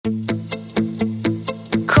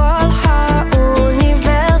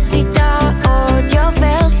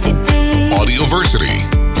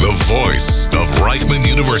Reichman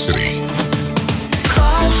University.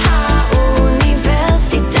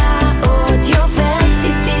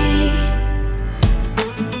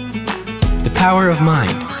 The Power of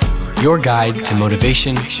Mind, your guide to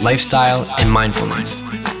motivation, lifestyle, and mindfulness.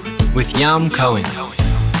 With Yam Cohen.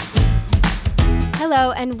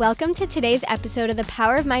 Hello, and welcome to today's episode of the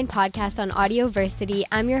Power of Mind podcast on Audioversity.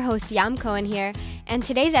 I'm your host, Yam Cohen here, and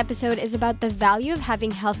today's episode is about the value of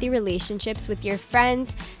having healthy relationships with your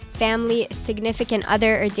friends, family, significant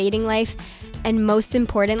other, or dating life, and most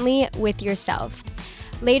importantly, with yourself.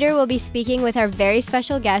 Later, we'll be speaking with our very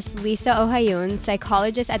special guest, Lisa Ohayun,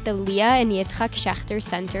 psychologist at the Leah and Yitzchak Schechter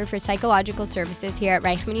Center for Psychological Services here at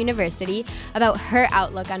Reichman University, about her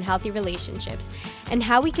outlook on healthy relationships and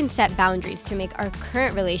how we can set boundaries to make our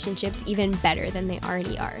current relationships even better than they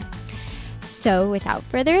already are. So without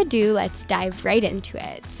further ado, let's dive right into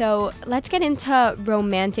it. So let's get into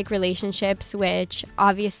romantic relationships, which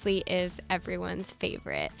obviously is everyone's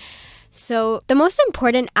favorite. So the most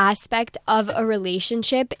important aspect of a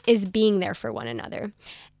relationship is being there for one another.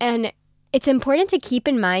 And it's important to keep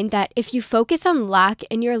in mind that if you focus on lack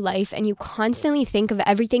in your life and you constantly think of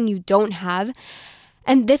everything you don't have,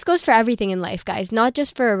 and this goes for everything in life, guys, not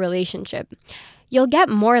just for a relationship, you'll get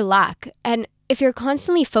more lack. And if you're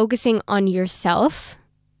constantly focusing on yourself,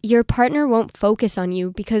 your partner won't focus on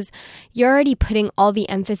you because you're already putting all the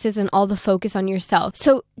emphasis and all the focus on yourself.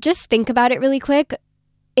 So just think about it really quick.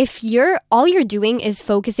 If all you're doing is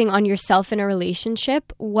focusing on yourself in a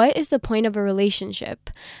relationship, what is the point of a relationship?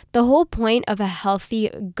 The whole point of a healthy,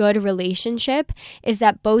 good relationship is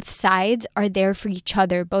that both sides are there for each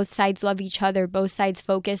other. Both sides love each other. Both sides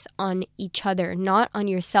focus on each other, not on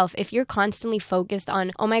yourself. If you're constantly focused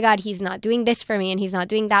on, oh my God, he's not doing this for me and he's not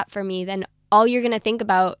doing that for me, then all you're going to think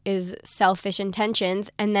about is selfish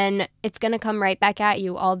intentions, and then it's going to come right back at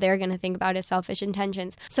you. All they're going to think about is selfish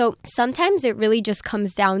intentions. So sometimes it really just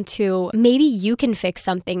comes down to maybe you can fix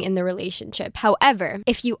something in the relationship. However,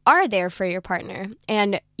 if you are there for your partner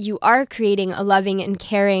and you are creating a loving and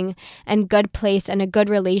caring and good place and a good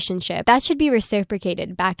relationship, that should be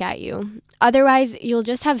reciprocated back at you. Otherwise, you'll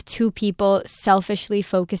just have two people selfishly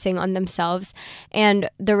focusing on themselves and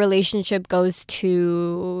the relationship goes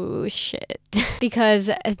to shit because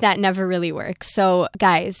that never really works. So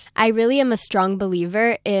guys, I really am a strong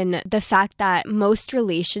believer in the fact that most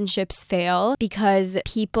relationships fail because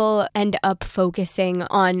people end up focusing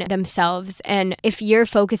on themselves. And if you're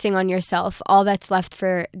focusing on yourself, all that's left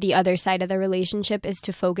for the other side of the relationship is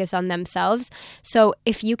to focus on themselves. So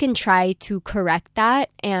if you can try to correct that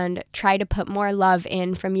and try to put more love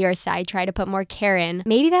in from your side, try to put more care in,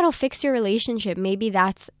 maybe that'll fix your relationship. Maybe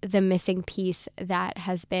that's the missing piece that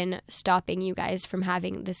has been stopping you guys from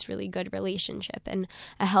having this really good relationship and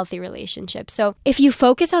a healthy relationship. So if you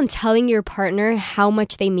focus on telling your partner how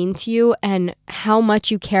much they mean to you and how much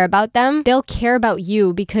you care about them, they'll care about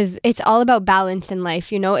you because it's all about balance in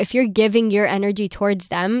life. You know, if you're giving your energy towards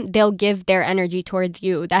them, they'll give their energy towards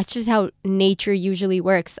you. That's just how nature usually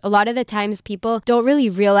works. A lot of the times people don't really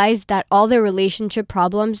realize that all their relationship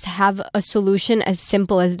problems have a solution as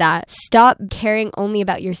simple as that. Stop caring only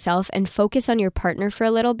about yourself and focus on your partner for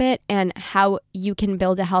a little bit and how you can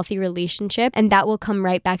build a healthy relationship, and that will come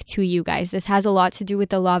right back to you guys. This has a lot to do with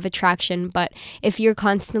the law of attraction, but if you're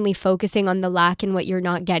constantly focusing on the lack and what you're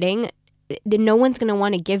not getting, no one's going to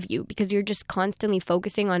want to give you because you're just constantly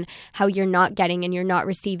focusing on how you're not getting and you're not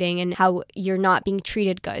receiving and how you're not being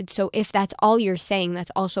treated good. So if that's all you're saying,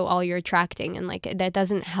 that's also all you're attracting, and like that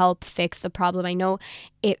doesn't help fix the problem. I know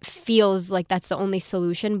it feels like that's the only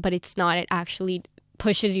solution, but it's not. It actually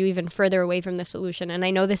pushes you even further away from the solution. And I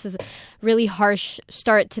know this is a really harsh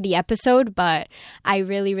start to the episode, but I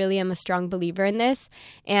really, really am a strong believer in this.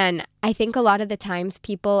 And I think a lot of the times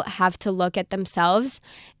people have to look at themselves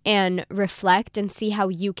and reflect and see how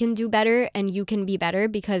you can do better and you can be better,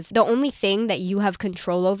 because the only thing that you have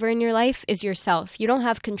control over in your life is yourself. You don't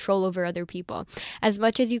have control over other people. As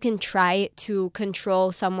much as you can try to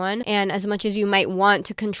control someone and as much as you might want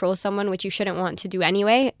to control someone, which you shouldn't want to do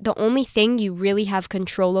anyway, the only thing you really have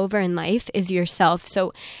control over in life is yourself.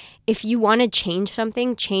 So if you want to change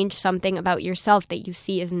something about yourself that you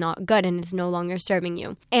see is not good and is no longer serving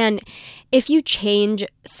you. And if you change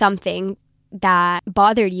something that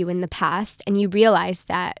bothered you in the past and you realize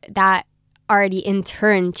that already in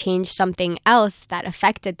turn changed something else that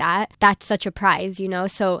affected that, that's such a prize, you know?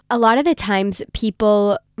 So a lot of the times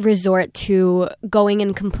people resort to going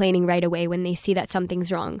and complaining right away when they see that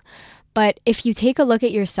something's wrong. But if you take a look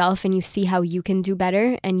at yourself and you see how you can do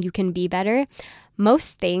better and you can be better,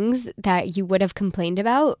 most things that you would have complained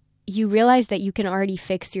about, you realize that you can already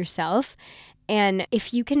fix yourself. And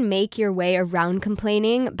if you can make your way around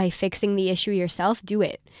complaining by fixing the issue yourself, do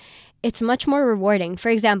it. It's much more rewarding. For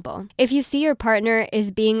example, if you see your partner is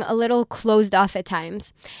being a little closed off at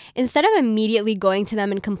times, instead of immediately going to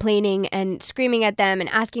them and complaining and screaming at them and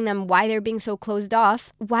asking them why they're being so closed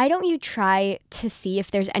off, why don't you try to see if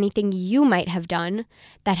there's anything you might have done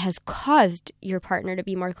that has caused your partner to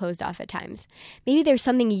be more closed off at times? Maybe there's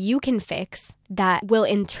something you can fix that will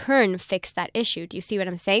in turn fix that issue. Do you see what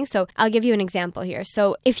I'm saying? So I'll give you an example here.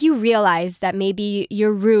 So if you realize that maybe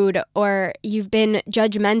you're rude or you've been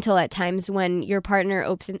judgmental at times when your partner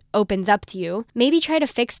opens up to you, maybe try to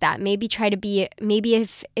fix that. Maybe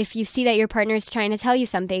if you see that your partner is trying to tell you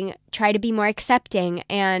something, try to be more accepting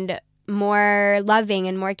and more loving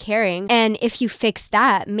and more caring. And if you fix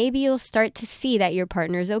that, maybe you'll start to see that your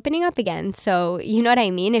partner is opening up again. So you know what I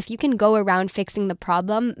mean? If you can go around fixing the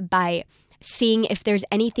problem by seeing if there's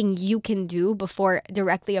anything you can do before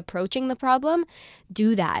directly approaching the problem,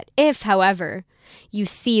 do that. If, however, you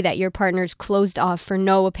see that your partner's closed off for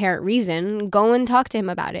no apparent reason, go and talk to him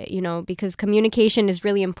about it, because communication is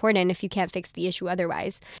really important if you can't fix the issue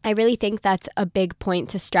otherwise. I really think that's a big point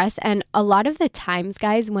to stress. And a lot of the times,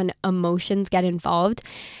 guys, when emotions get involved,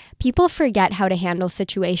 people forget how to handle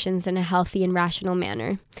situations in a healthy and rational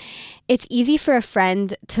manner. It's easy for a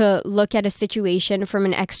friend to look at a situation from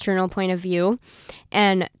an external point of view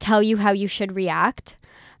and tell you how you should react.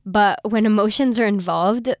 But when emotions are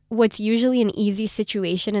involved, what's usually an easy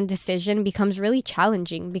situation and decision becomes really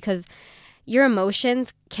challenging because your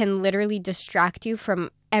emotions can literally distract you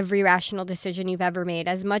from every rational decision you've ever made.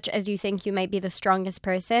 As much as you think you might be the strongest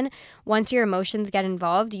person, once your emotions get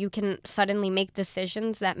involved, you can suddenly make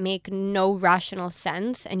decisions that make no rational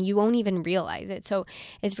sense and you won't even realize it. So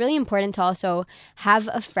it's really important to also have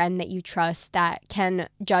a friend that you trust that can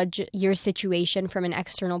judge your situation from an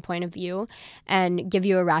external point of view and give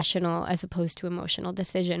you a rational as opposed to emotional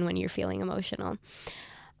decision when you're feeling emotional.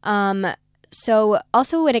 So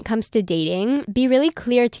also when it comes to dating, be really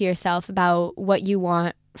clear to yourself about what you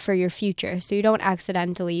want for your future so you don't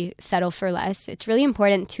accidentally settle for less. It's really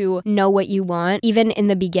important to know what you want even in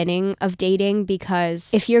the beginning of dating, because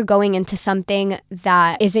if you're going into something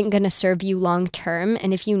that isn't going to serve you long term,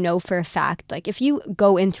 and if you know for a fact, like if you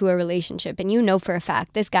go into a relationship and you know for a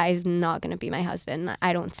fact this guy is not going to be my husband,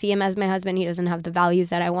 I don't see him as my husband, he doesn't have the values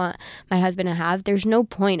that I want my husband to have, there's no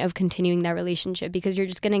point of continuing that relationship because you're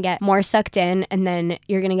just going to get more sucked in and then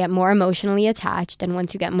you're going to get more emotionally attached, and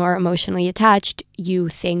once you get more emotionally attached, you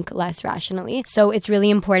think less rationally. So it's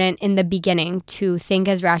really important in the beginning to think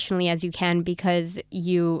as rationally as you can because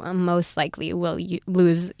you most likely will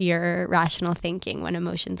lose your rational thinking when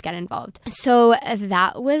emotions get involved. So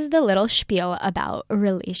that was the little spiel about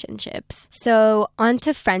relationships. So on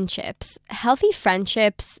to friendships. Healthy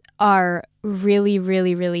friendships are really,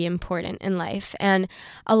 really, really important in life. And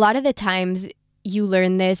a lot of the times you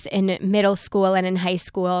learn this in middle school and in high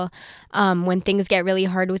school when things get really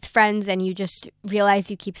hard with friends and you just realize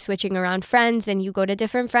you keep switching around friends and you go to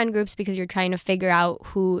different friend groups because you're trying to figure out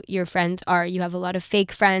who your friends are. You have a lot of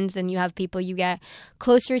fake friends and you have people you get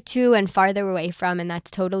closer to and farther away from, and that's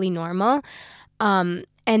totally normal. And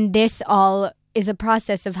this all is a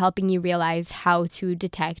process of helping you realize how to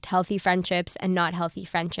detect healthy friendships and not healthy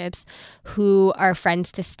friendships, who are friends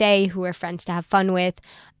to stay, who are friends to have fun with,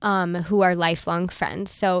 who are lifelong friends.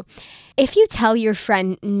 So if you tell your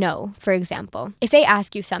friend no, for example, if they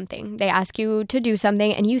ask you something, they ask you to do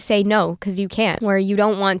something and you say no because you can't or you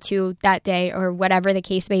don't want to that day or whatever the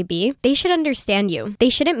case may be, they should understand you. They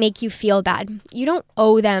shouldn't make you feel bad. You don't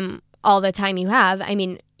owe them all the time you have. I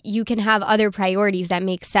mean, you can have other priorities that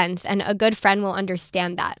make sense, and a good friend will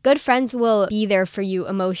understand that. Good friends will be there for you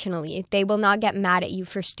emotionally. They will not get mad at you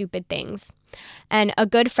for stupid things. And a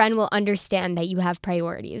good friend will understand that you have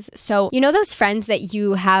priorities. So, you know those friends that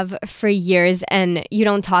you have for years and you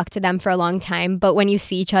don't talk to them for a long time, but when you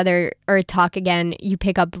see each other or talk again, you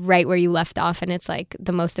pick up right where you left off, and it's like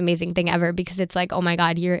the most amazing thing ever because it's like, oh my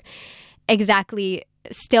God, you're exactly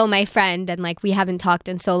still my friend, and like we haven't talked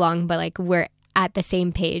in so long, but like we're at the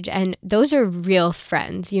same page. And those are real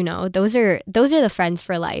friends, you know, those are the friends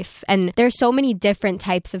for life. And there's so many different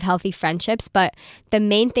types of healthy friendships, but the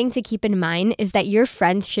main thing to keep in mind is that your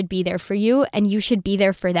friends should be there for you and you should be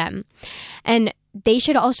there for them. And they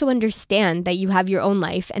should also understand that you have your own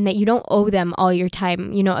life and that you don't owe them all your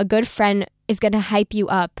time. You know, a good friend is going to hype you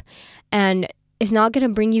up and is not going to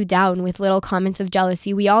bring you down with little comments of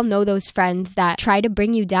jealousy. We all know those friends that try to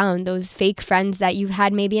bring you down, those fake friends that you've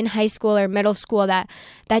had maybe in high school or middle school that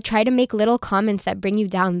try to make little comments that bring you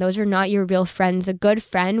down. Those are not your real friends. A good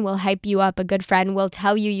friend will hype you up. A good friend will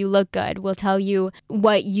tell you you look good, will tell you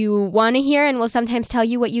what you want to hear, and will sometimes tell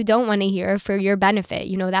you what you don't want to hear for your benefit.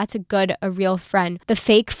 That's a real friend. The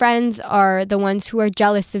fake friends are the ones who are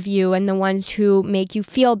jealous of you and the ones who make you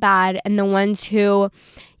feel bad and the ones who,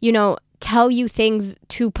 tell you things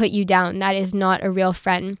to put you down. That is not a real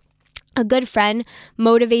friend. A good friend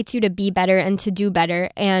motivates you to be better and to do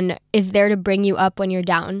better and is there to bring you up when you're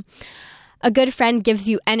down. A good friend gives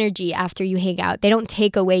you energy after you hang out. They don't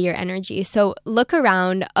take away your energy. So look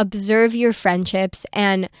around, observe your friendships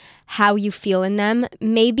and how you feel in them.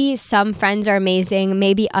 Maybe some friends are amazing.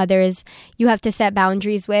 Maybe others you have to set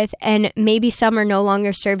boundaries with. And maybe some are no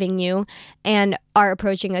longer serving you and are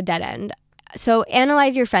approaching a dead end. So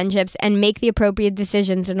analyze your friendships and make the appropriate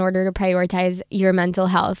decisions in order to prioritize your mental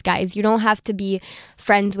health, guys. You don't have to be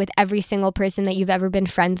friends with every single person that you've ever been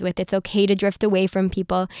friends with. It's okay to drift away from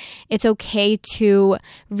people. It's okay to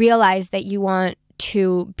realize that you want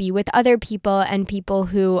to be with other people and people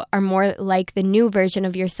who are more like the new version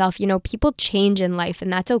of yourself. People change in life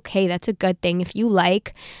and that's okay. That's a good thing. If you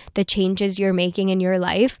like the changes you're making in your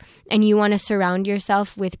life and you want to surround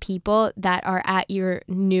yourself with people that are at your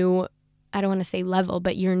new, I don't want to say level,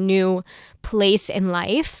 but your new place in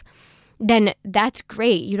life, then that's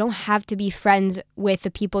great. You don't have to be friends with the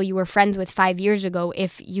people you were friends with 5 years ago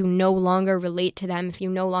if you no longer relate to them, if you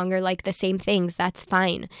no longer like the same things. That's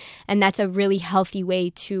fine. And that's a really healthy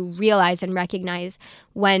way to realize and recognize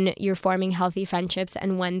when you're forming healthy friendships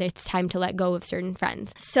and when it's time to let go of certain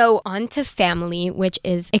friends. So on to family, which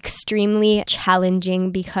is extremely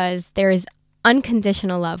challenging because there is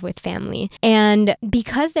unconditional love with family. And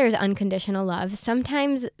because there's unconditional love,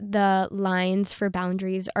 sometimes the lines for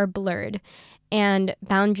boundaries are blurred. And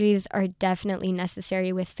boundaries are definitely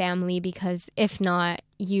necessary with family because if not,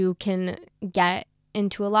 you can get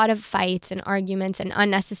into a lot of fights and arguments and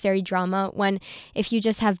unnecessary drama when if you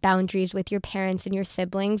just have boundaries with your parents and your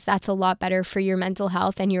siblings, that's a lot better for your mental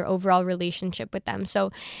health and your overall relationship with them. So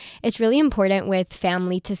it's really important with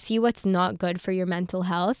family to see what's not good for your mental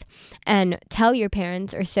health and tell your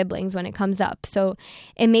parents or siblings when it comes up. So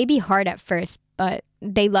it may be hard at first, but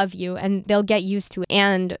they love you and they'll get used to it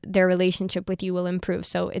and their relationship with you will improve.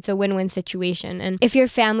 So it's a win-win situation. And if your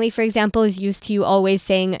family, for example, is used to you always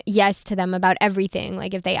saying yes to them about everything,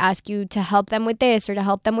 like if they ask you to help them with this or to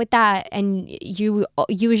help them with that, and you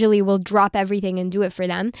usually will drop everything and do it for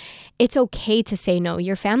them, it's okay to say no.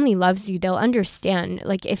 Your family loves you. They'll understand.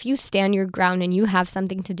 Like if you stand your ground and you have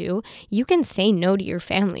something to do, you can say no to your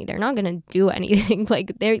family. They're not going to do anything.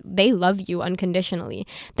 Like they love you unconditionally.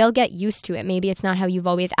 They'll get used to it. Maybe it's not how you've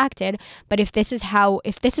always acted, but if this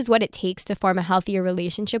is what it takes to form a healthier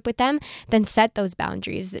relationship with them, then set those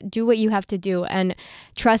boundaries. Do what you have to do. And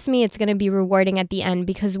trust me, it's going to be rewarding at the end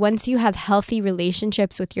because once you have healthy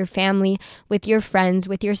relationships with your family, with your friends,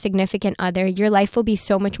 with your significant other, your life will be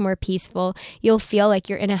so much more peaceful. You'll feel like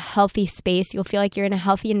you're in a healthy space. You'll feel like you're in a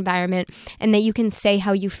healthy environment and that you can say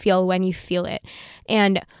how you feel when you feel it.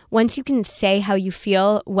 And once you can say how you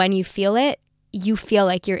feel when you feel it, you feel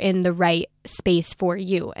like you're in the right space for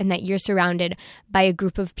you and that you're surrounded by a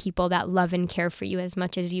group of people that love and care for you as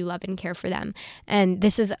much as you love and care for them. And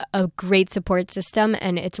this is a great support system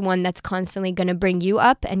and it's one that's constantly going to bring you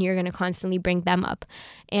up and you're going to constantly bring them up.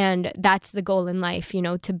 And that's the goal in life,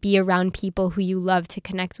 to be around people who you love, to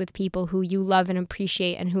connect with people who you love and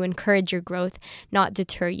appreciate and who encourage your growth, not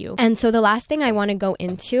deter you. And so the last thing I want to go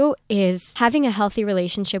into is having a healthy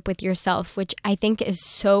relationship with yourself, which I think is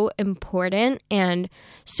so important and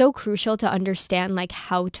so crucial to understand like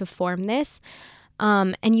how to form this.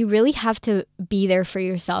 And you really have to be there for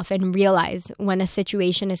yourself and realize when a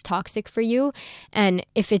situation is toxic for you and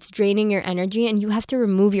if it's draining your energy, and you have to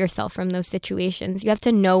remove yourself from those situations. You have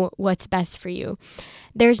to know what's best for you.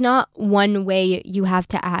 There's not one way you have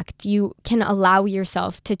to act. You can allow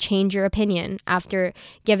yourself to change your opinion after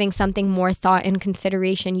giving something more thought and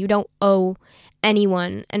consideration. You don't owe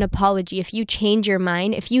anyone an apology. If you change your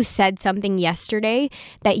mind, if you said something yesterday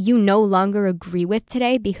that you no longer agree with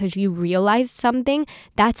today because you realized something,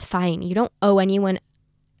 that's fine. You don't owe anyone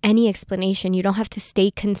any explanation. You don't have to stay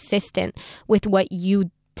consistent with what you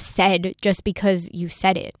said just because you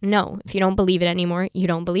said it. No, if you don't believe it anymore, you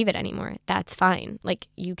don't believe it anymore. That's fine. Like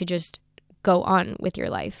you could just go on with your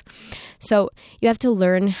life. So you have to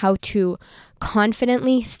learn how to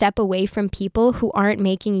confidently step away from people who aren't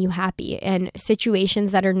making you happy and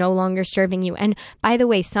situations that are no longer serving you. And by the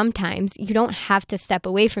way, sometimes you don't have to step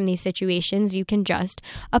away from these situations. You can just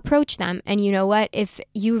approach them. And you know what? If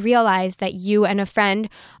you realize that you and a friend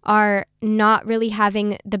are not really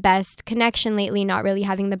having the best connection lately, not really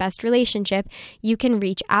having the best relationship, you can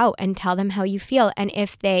reach out and tell them how you feel. And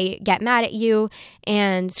if they get mad at you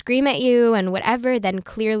and scream at you and whatever, then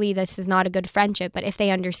clearly this is not a good friendship. But if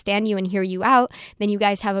they understand you and hear you out, then you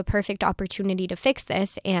guys have a perfect opportunity to fix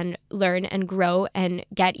this and learn and grow and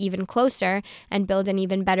get even closer and build an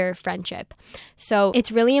even better friendship. So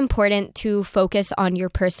it's really important to focus on your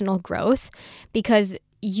personal growth because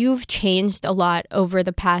you've changed a lot over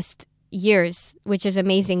the past years, which is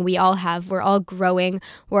amazing. We all have. We're all growing.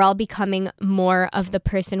 We're all becoming more of the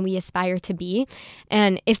person we aspire to be.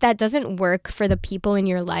 And if that doesn't work for the people in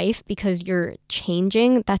your life because you're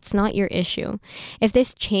changing, that's not your issue. If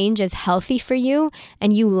this change is healthy for you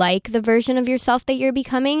and you like the version of yourself that you're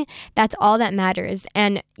becoming, that's all that matters.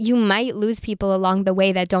 And you might lose people along the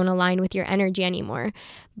way that don't align with your energy anymore.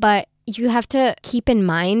 But you have to keep in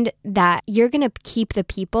mind that you're going to keep the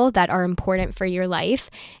people that are important for your life,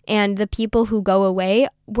 and the people who go away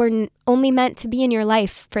were only meant to be in your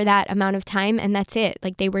life for that amount of time, and that's it.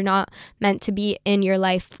 Like, they were not meant to be in your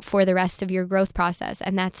life for the rest of your growth process,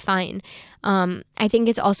 and that's fine. I think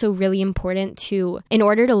it's also really important in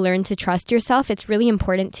order to learn to trust yourself, it's really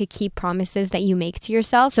important to keep promises that you make to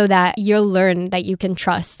yourself so that you'll learn that you can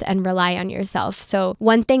trust and rely on yourself. So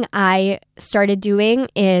one thing I started doing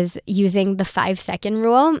is using the 5-second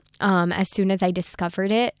rule. As soon as I discovered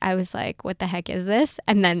it, I was like, what the heck is this?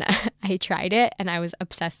 And then I tried it and I was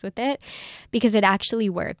obsessed with it because it actually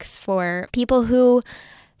works for people who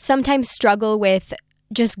sometimes struggle with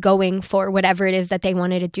just going for whatever it is that they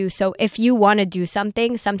wanted to do. So if you want to do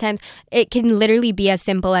something, sometimes it can literally be as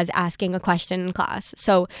simple as asking a question in class.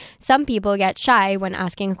 So some people get shy when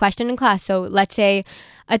asking a question in class. So let's say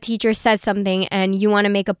a teacher says something and you want to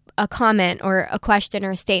make a comment or a question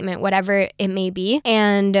or a statement, whatever it may be,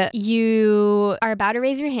 and you are about to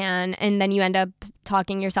raise your hand and then you end up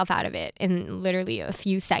talking yourself out of it in literally a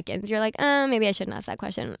few seconds. You're like, maybe I shouldn't ask that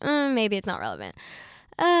question. Maybe it's not relevant.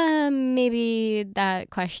 Maybe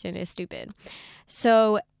that question is stupid.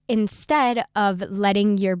 So instead of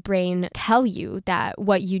letting your brain tell you that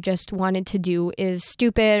what you just wanted to do is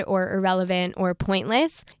stupid or irrelevant or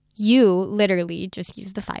pointless, you literally just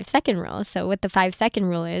use the 5-second rule. So what the 5-second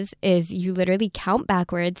rule is you literally count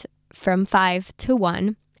backwards from 5 to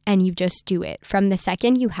 1. And you just do it from the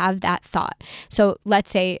second you have that thought. So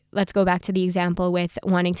let's go back to the example with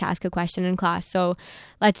wanting to ask a question in class. So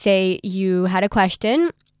let's say you had a question.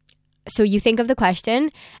 So you think of the question,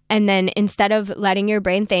 and then instead of letting your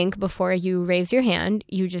brain think before you raise your hand,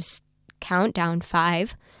 you just count down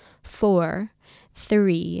 5, 4,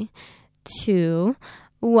 3, 2,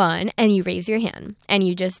 1, and you raise your hand and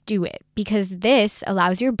you just do it, because this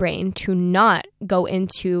allows your brain to not go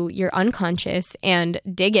into your unconscious and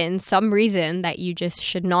dig in some reason that you just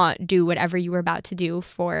should not do whatever you were about to do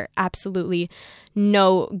for absolutely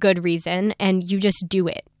no good reason, and you just do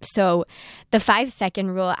it. So the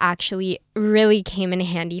 5-second rule actually really came in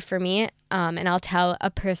handy for me, and I'll tell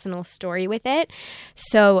a personal story with it.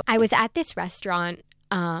 So I was at this restaurant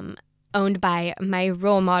owned by my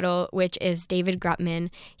role model, which is David Grutman.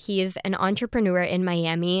 He is an entrepreneur in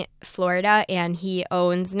Miami, Florida, and he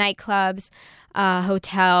owns nightclubs,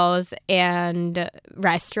 hotels, and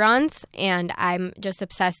restaurants. And I'm just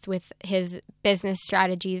obsessed with his business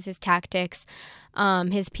strategies, his tactics,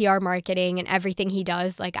 his PR marketing, and everything he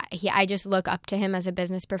does. I just look up to him as a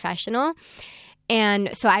business professional. And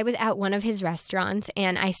so I was at one of his restaurants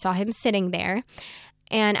and I saw him sitting there,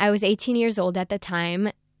 and I was 18 years old at the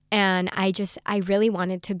time. And I really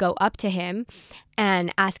wanted to go up to him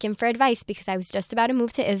and ask him for advice because I was just about to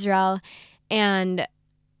move to Israel. And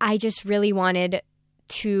I just really wanted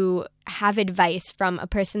to have advice from a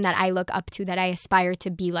person that I look up to, that I aspire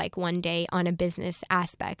to be like one day on a business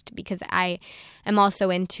aspect, because I am also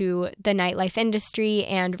into the nightlife industry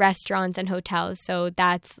and restaurants and hotels. So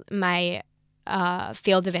that's my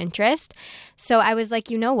field of interest. So I was like,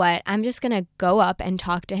 you know what? I'm just going to go up and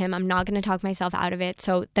talk to him. I'm not going to talk myself out of it.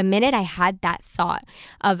 So the minute I had that thought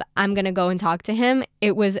of I'm going to go and talk to him,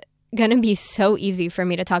 it was going to be so easy for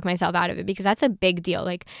me to talk myself out of it, because that's a big deal.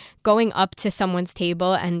 Like, going up to someone's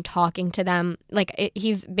table and talking to them,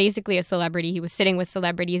 he's basically a celebrity. He was sitting with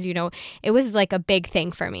celebrities, it was like a big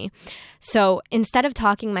thing for me. So instead of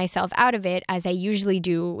talking myself out of it, as I usually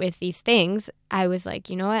do with these things, I was like,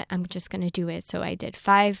 you know what? I'm just going to do it. So I did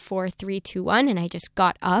 5, 4, 3, 2, 1, and I just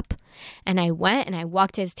got up And I went and I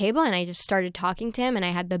walked to his table and I just started talking to him, and I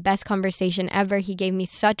had the best conversation ever. He gave me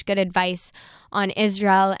such good advice on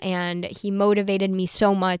Israel, and he motivated me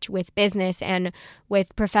so much with business and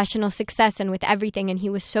with professional success and with everything. And he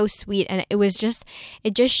was so sweet. And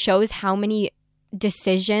it just shows how many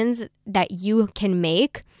decisions that you can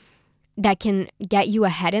make that can get you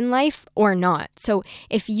ahead in life or not. So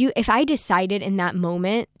if I decided in that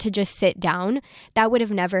moment to just sit down, that would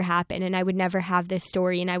have never happened, and I would never have this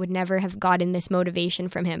story, and I would never have gotten this motivation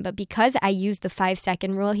from him. But because I used the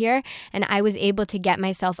 5-second rule here, and I was able to get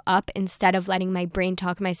myself up instead of letting my brain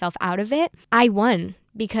talk myself out of it, I won,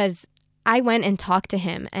 because I went and talked to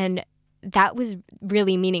him, and that was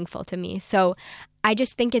really meaningful to me. So I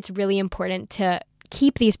just think it's really important to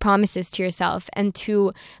keep these promises to yourself and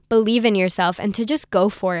to believe in yourself and to just go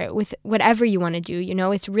for it with whatever you want to do. You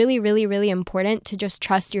know, it's really, really, really important to just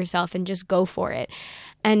trust yourself and just go for it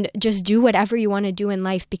and just do whatever you want to do in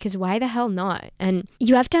life, because why the hell not? And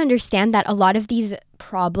you have to understand that a lot of these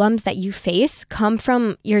problems that you face come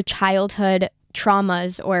from your childhood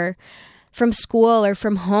traumas, or from school, or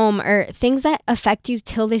from home, or things that affect you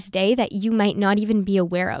till this day that you might not even be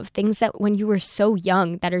aware of. Things that when you were so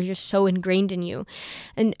young that are just so ingrained in you.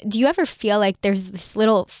 And do you ever feel like there's this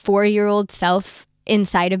little 4-year-old self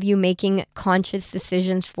inside of you making conscious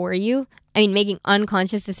decisions for you? I mean, making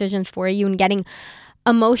unconscious decisions for you and getting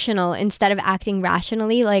emotional instead of acting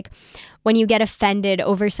rationally. Like when you get offended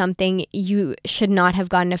over something you should not have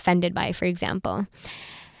gotten offended by, for example.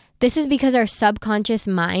 This is because our subconscious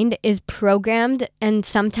mind is programmed, and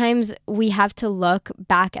sometimes we have to look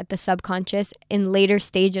back at the subconscious in later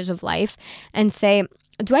stages of life and say,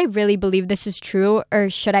 do I really believe this is true,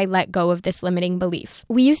 or should I let go of this limiting belief?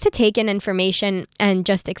 We used to take in information and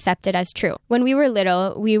just accept it as true. When we were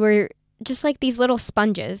little, we were just like these little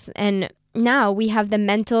sponges, and now we have the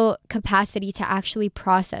mental capacity to actually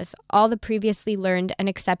process all the previously learned and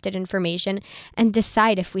accepted information and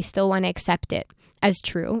decide if we still want to accept it as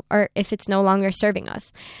true or if it's no longer serving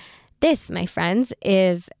us. This, my friends,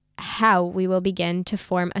 is how we will begin to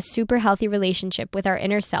form a super healthy relationship with our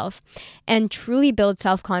inner self and truly build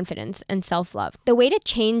self-confidence and self-love. The way to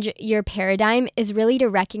change your paradigm is really to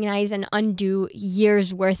recognize and undo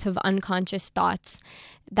years worth of unconscious thoughts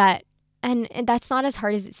and that's not as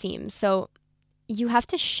hard as it seems. So you have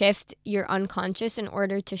to shift your unconscious in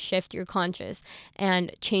order to shift your conscious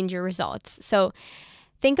and change your results. So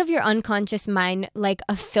think of your unconscious mind like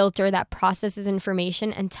a filter that processes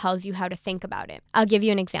information and tells you how to think about it. I'll give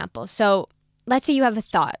you an example. So let's say you have a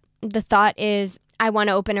thought. The thought is, I want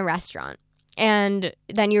to open a restaurant. And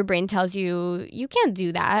then your brain tells you, you can't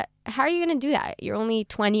do that. How are you going to do that? You're only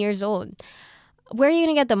 20 years old. Where are you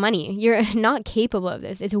going to get the money? You're not capable of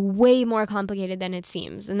this. It's way more complicated than it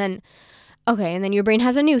seems. And then your brain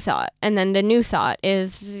has a new thought. And then the new thought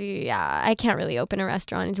is, yeah, I can't really open a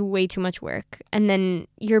restaurant. It's way too much work. And then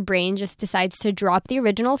your brain just decides to drop the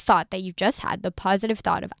original thought that you just had, the positive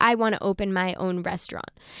thought of, I want to open my own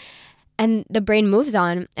restaurant. And the brain moves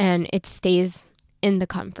on and it stays in the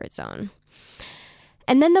comfort zone.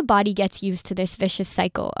 And then the body gets used to this vicious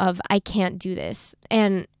cycle of, I can't do this.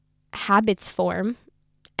 And habits form,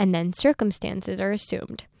 and then circumstances are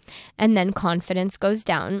assumed. And then confidence goes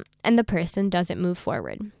down and the person doesn't move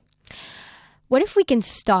forward. What if we can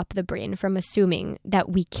stop the brain from assuming that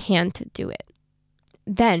we can't do it?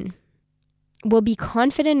 Then we'll be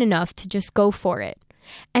confident enough to just go for it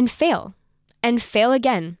and fail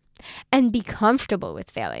again and be comfortable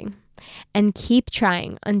with failing and keep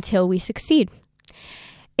trying until we succeed.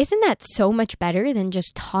 Isn't that so much better than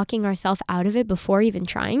just talking ourselves out of it before even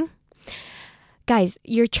trying? Guys,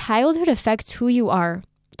 your childhood affects who you are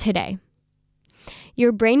today.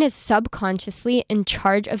 Your brain is subconsciously in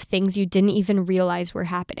charge of things you didn't even realize were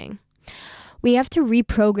happening. We have to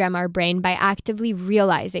reprogram our brain by actively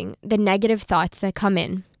realizing the negative thoughts that come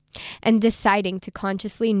in and deciding to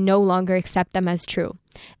consciously no longer accept them as true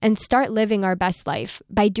and start living our best life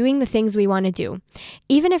by doing the things we want to do,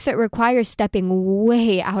 even if it requires stepping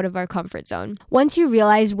way out of our comfort zone. Once you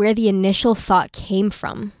realize where the initial thought came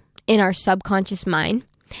from in our subconscious mind,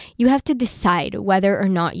 you have to decide whether or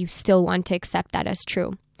not you still want to accept that as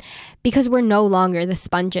true. Because we're no longer the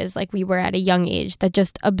sponges like we were at a young age that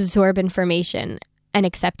just absorb information and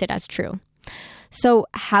accept it as true. So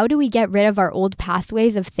how do we get rid of our old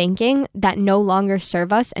pathways of thinking that no longer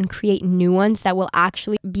serve us and create new ones that will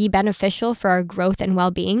actually be beneficial for our growth and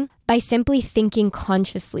well-being? By simply thinking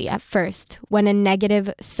consciously at first when a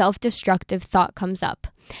negative, self-destructive thought comes up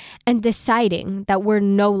and deciding that we're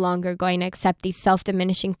no longer going to accept these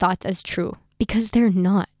self-diminishing thoughts as true because they're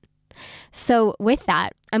not. So with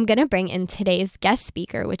that, I'm going to bring in today's guest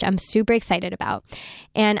speaker, which I'm super excited about.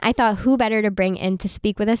 And I thought who better to bring in to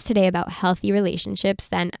speak with us today about healthy relationships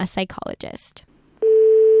than a psychologist.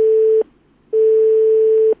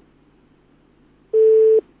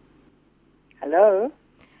 Hello.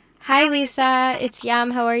 Hi, Lisa. It's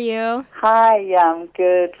Yam. How are you? Hi, Yam.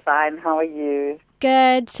 Good, fine. How are you?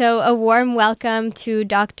 Good. So a warm welcome to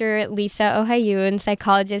Dr. Lisa Ohayoun,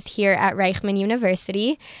 psychologist here at Reichman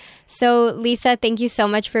University. So Lisa, thank you so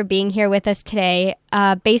much for being here with us today.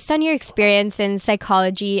 Based on your experience in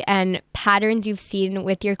psychology and patterns you've seen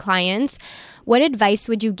with your clients, what advice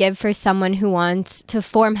would you give for someone who wants to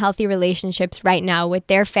form healthy relationships right now with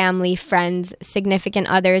their family, friends, significant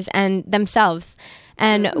others, and themselves?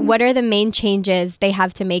 And what are the main changes they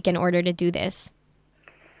have to make in order to do this?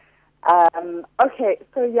 Okay,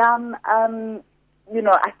 so Yam,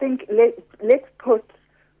 I think let's put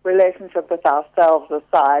relationship with ourselves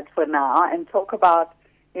aside for now and talk about,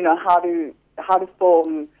 how to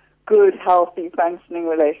form good, healthy, functioning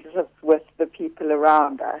relationships with the people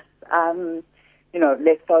around us.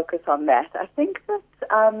 Let's focus on that. I think that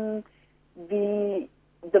the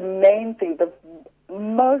main thing, the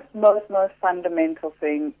most fundamental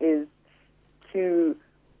thing is to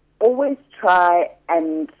always try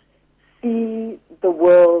and see the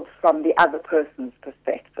world from the other person's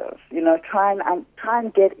perspective. Try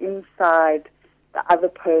and get inside the other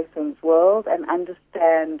person's world and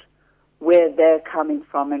understand where they're coming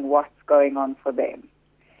from and what's going on for them.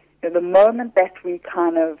 The moment that we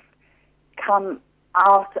kind of come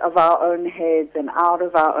out of our own heads and out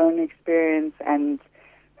of our own experience and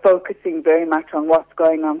focusing very much on what's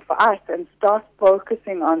going on for us and start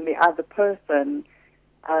focusing on the other person,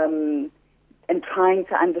 and trying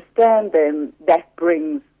to understand them, that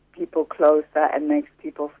brings people closer and makes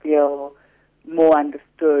people feel more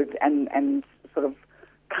understood and sort of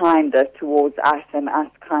kinder towards us and us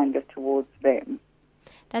kinder towards them.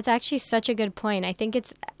 That's actually such a good point. I think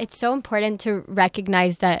it's so important to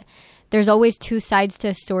recognize that there's always two sides to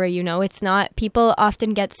a story, It's not, people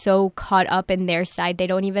often get so caught up in their side, they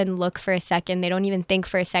don't even look for a second, they don't even think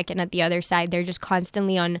for a second at the other side. They're just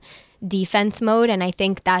constantly on defense mode, and I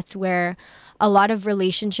think that's where a lot of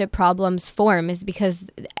relationship problems form, is because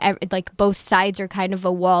both sides are kind of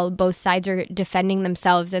a wall, both sides are defending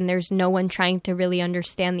themselves, and there's no one trying to really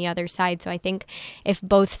understand the other side. So I think if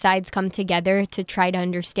both sides come together to try to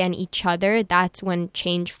understand each other, that's when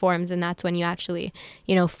change forms, and that's when you actually,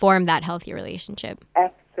 form that healthy relationship.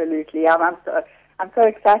 Absolutely. I'm so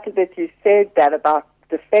excited that you said that about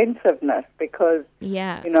defensiveness, because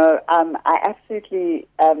I absolutely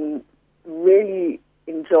really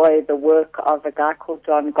enjoy the work of a guy called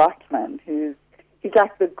John Gottman, he's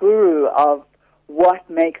like the guru of what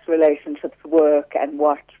makes relationships work and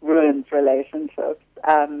what ruins relationships.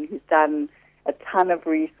 He's done a ton of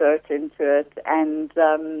research into it,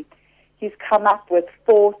 and he's come up with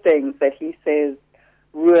 4 things that he says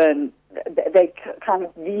ruin. They kind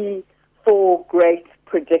of the 4 great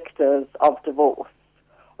predictors of divorce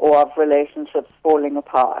or of relationships falling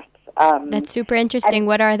apart. That's super interesting.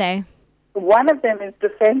 What are they? One of them is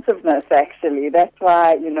defensiveness, actually. That's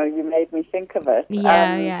why, you made me think of it.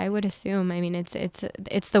 Yeah, I would assume. I mean,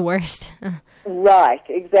 it's the worst. Right,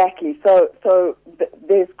 exactly. So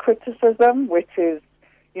there's criticism, which is,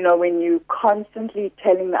 when you constantly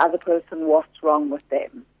telling the other person what's wrong with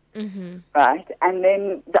them. Mm-hmm. Right? And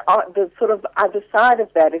then the sort of other side of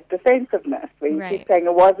that is defensiveness, where you keep saying,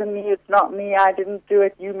 it wasn't me, it's not me, I didn't do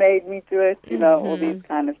it, you made me do it, all these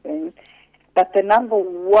kind of things. But the number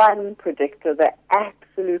one predictor, the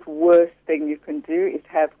absolute worst thing you can do, is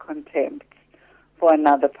have contempt for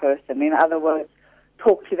another person. In other words,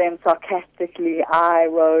 talk to them sarcastically,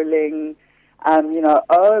 eye-rolling,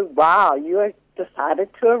 oh, wow, you have decided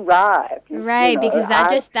to arrive. Right, because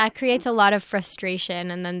that creates a lot of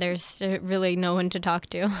frustration, and then there's really no one to talk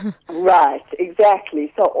to. Right,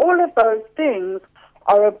 exactly. So all of those things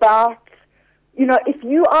are about, if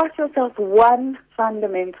you ask yourself one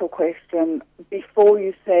fundamental question before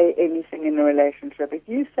you say anything in a relationship, if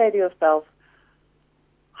you say to yourself,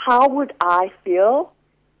 how would I feel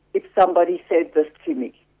if somebody said this to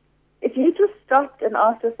me? If you just stopped and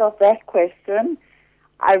asked yourself that question,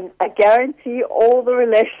 I guarantee all the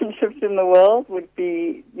relationships in the world would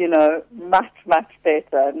be, much, much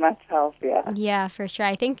better and much healthier. Yeah, for sure.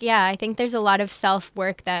 I think there's a lot of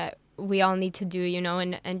self-work that we all need to do,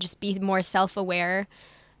 and just be more self-aware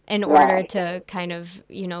in order to kind of,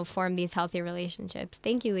 form these healthy relationships.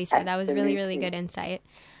 Thank you, Lisa. Absolutely. That was really, really good insight.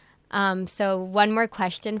 So one more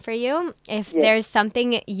question for you. If there's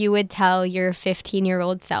something you would tell your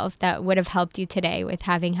 15-year-old self that would have helped you today with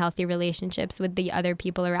having healthy relationships with the other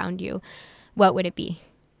people around you, what would it be?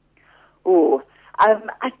 Oh, I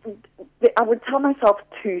would tell myself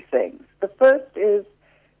two things. The first is,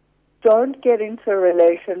 don't get into a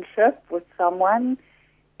relationship with someone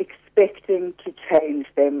expecting to change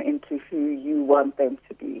them into who you want them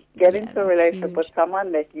to be. Get into a relationship with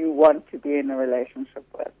someone that you want to be in a relationship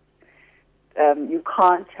with. You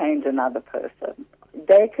can't change another person.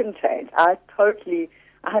 They can change. I totally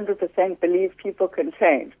 100% believe people can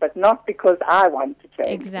change, but not because I want to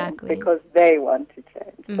change them, because they want to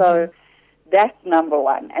change. Mm-hmm. So that's number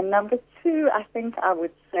one. And number two, I think I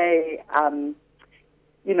would say,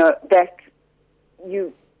 that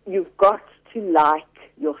you've got to like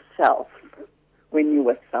yourself when you're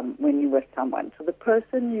with someone. So the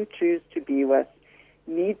person you choose to be with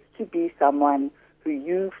needs to be someone who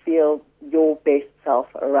you feel your best self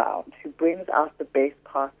around, who brings out the best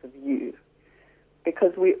parts of you.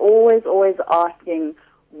 Because we're always asking,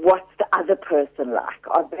 what's the other person like?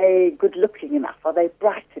 Are they good looking enough? Are they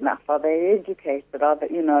bright enough? Are they educated? Are they,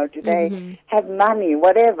 do they have money?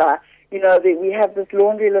 Whatever. We have this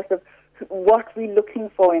laundry list of what we're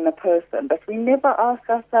looking for in a person, but we never ask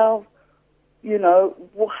ourselves,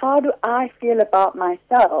 how do I feel about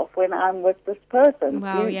myself when I'm with this person?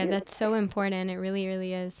 Wow, that's so important. It really,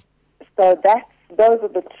 really is. So those are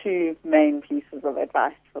the two main pieces of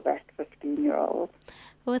advice for that 15-year-old.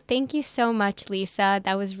 Well, thank you so much, Lisa.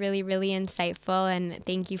 That was really, really insightful, and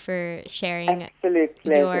thank you for sharing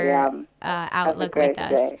your outlook with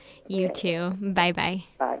us. Day. You too. Bye-bye.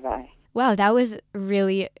 Bye-bye. Wow, that was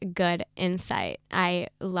really good insight. I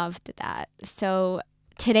loved that. So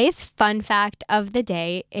today's fun fact of the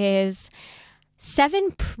day is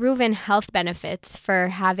 7 proven health benefits for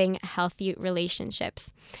having healthy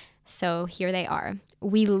relationships. So here they are.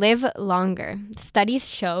 We live longer. Studies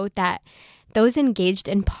show that those engaged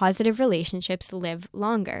in positive relationships live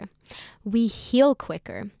longer. We heal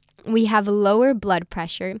quicker. We have lower blood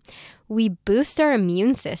pressure. We boost our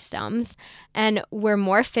immune systems, and we're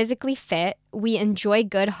more physically fit. We enjoy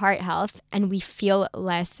good heart health, and we feel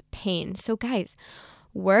less pain. So guys,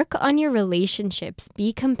 work on your relationships.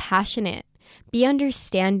 Be compassionate. Be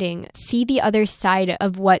understanding. See the other side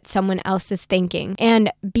of what someone else is thinking.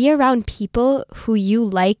 And be around people who you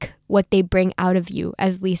like what they bring out of you,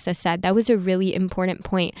 as Lisa said. That was a really important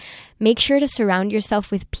point. Make sure to surround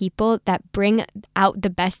yourself with people that bring out the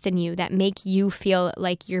best in you, that make you feel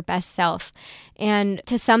like your best self. And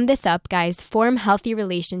to sum this up, guys, form healthy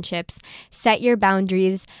relationships, set your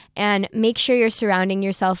boundaries, and make sure you're surrounding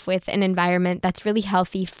yourself with an environment that's really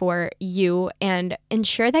healthy for you, and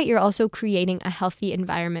ensure that you're also creating a healthy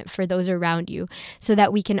environment for those around you so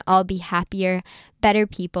that we can all be happier, better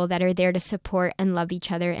people that are there to support and love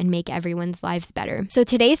each other and make everyone's lives better. So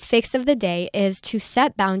today's fix of the day is to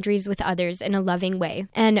set boundaries with others in a loving way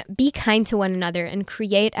and be kind to one another and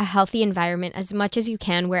create a healthy environment as much as you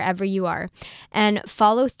can wherever you are, and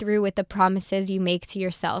follow through with the promises you make to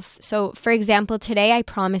yourself. So for example, today I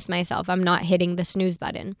promised myself I'm not hitting the snooze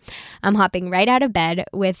button. I'm hopping right out of bed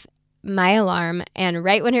with my alarm and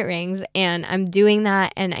right when it rings, and I'm doing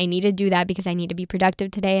that, and I need to do that because I need to be productive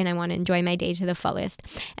today and I want to enjoy my day to the fullest.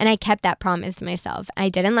 And I kept that promise to myself. I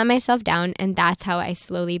didn't let myself down, and that's how I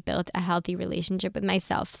slowly built a healthy relationship with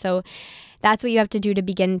myself. So that's what you have to do to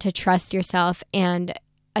begin to trust yourself and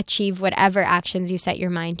achieve whatever actions you set your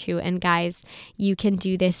mind to. And guys, you can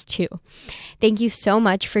do this too. Thank you so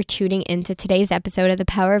much for tuning into today's episode of the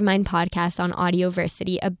Power of Mind podcast on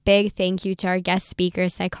Audioversity. A big thank you to our guest speaker,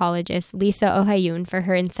 psychologist Lisa Ohayun, for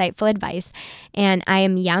her insightful advice. And I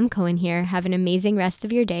am Yam Cohen here. Have an amazing rest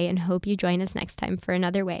of your day, and hope you join us next time for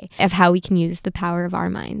another way of how we can use the power of our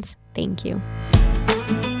minds. Thank you.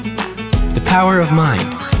 The Power of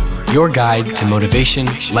Mind, your guide to motivation,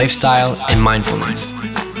 lifestyle, and mindfulness.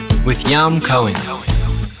 With Yam Cohen.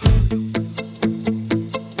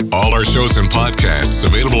 All our shows and podcasts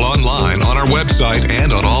available online on our website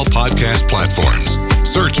and on all podcast platforms.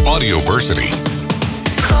 Search Audioversity.